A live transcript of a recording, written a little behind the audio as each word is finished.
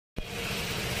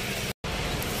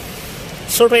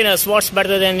So trainers, what's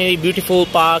better than a beautiful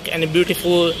park and a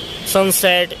beautiful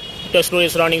sunset to explore your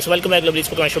surroundings? Welcome back to Global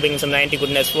Pokemon Shopping, some 90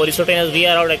 goodness. For the so trainers, we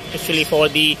are out actually for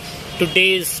the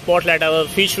today's spotlight hour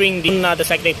featuring the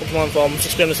psychic Pokemon from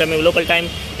 6 p.m. to 7 p.m. local time,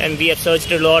 and we have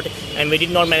searched a lot and we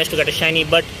did not manage to get a shiny,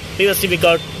 but previously we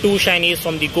got 2 shinies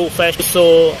from the Go Fest,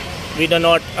 so we are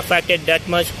not affected that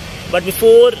much. But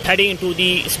before heading into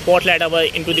the spotlight hour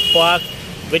into the park,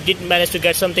 we did manage to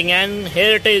get something, and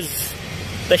here it is,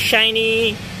 the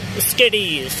shiny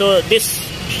Skitty. So this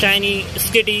shiny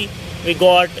Skitty we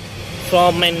got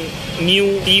from a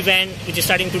new event which is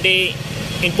starting today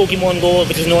in Pokemon Go,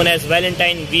 which is known as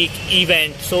Valentine Week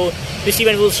event. So this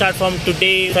event will start from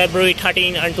today, February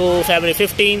 13 until February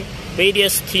 15.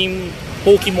 Various theme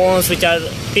Pokemons which are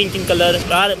pink in color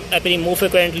are appearing more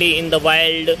frequently in the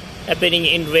wild, appearing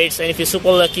in raids, and if you're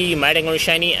super lucky you might get a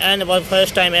shiny. And for the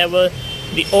first time ever,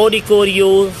 the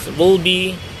Oricorios will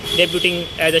be debuting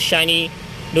as a shiny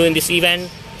during this event.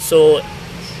 So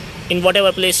in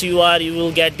whatever place you are, you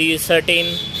will get the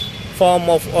certain form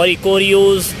of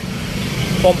Oricorios,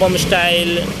 pom-pom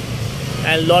style,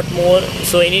 and lot more.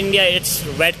 So in India it's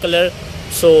red color,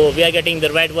 so we are getting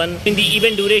the red one. In the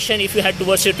event duration, if you head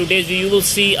towards it today's view, you will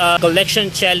see a collection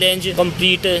challenge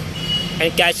complete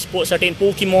and catch certain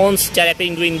Pokemons that are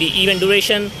appearing during the event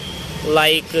duration,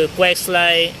 like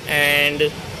Quaxly and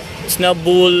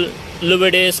Snubbull,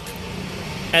 Luvidisk,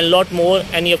 and lot more.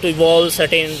 And you have to evolve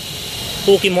certain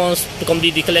Pokemons to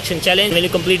complete the collection challenge. When you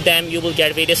complete them, you will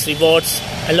get various rewards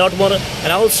and lot more.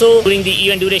 And also during the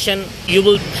event duration, you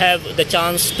will have the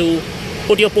chance to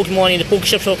put your Pokemon in the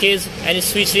Pokeshop showcase, and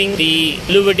it's featuring the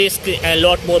Luvidisk and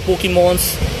lot more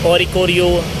Pokemons,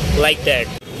 Oricorio, like that.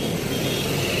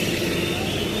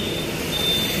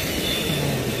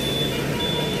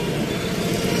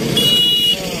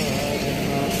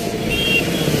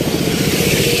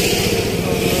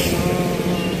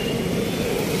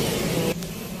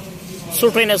 So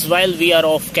trainers, while we are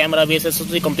off camera, we have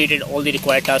successfully completed all the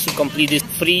required tasks to complete this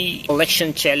free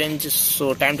collection challenge.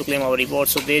 So time to claim our reward.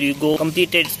 So there you go.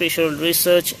 Completed special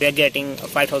research. We are getting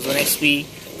 5000 XP,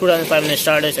 2500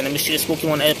 starters, and a mysterious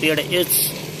Pokemon appeared. It's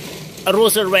a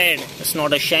Rosal Red. It's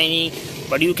not a shiny,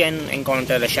 but you can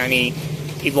encounter a shiny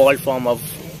evolved form of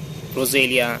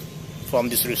Rosalia from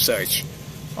this research.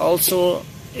 Also,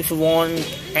 if you want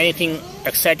anything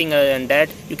exciting other than that,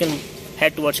 you can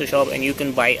head towards your shop and you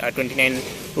can buy a 29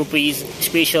 rupees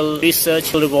special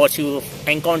research rewards. You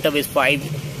encounter with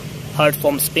 5 heart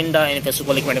from Spinda and if you're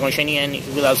super liquid shiny, and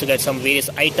you will also get some various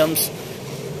items,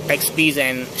 XPs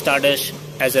and starters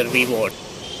as a reward.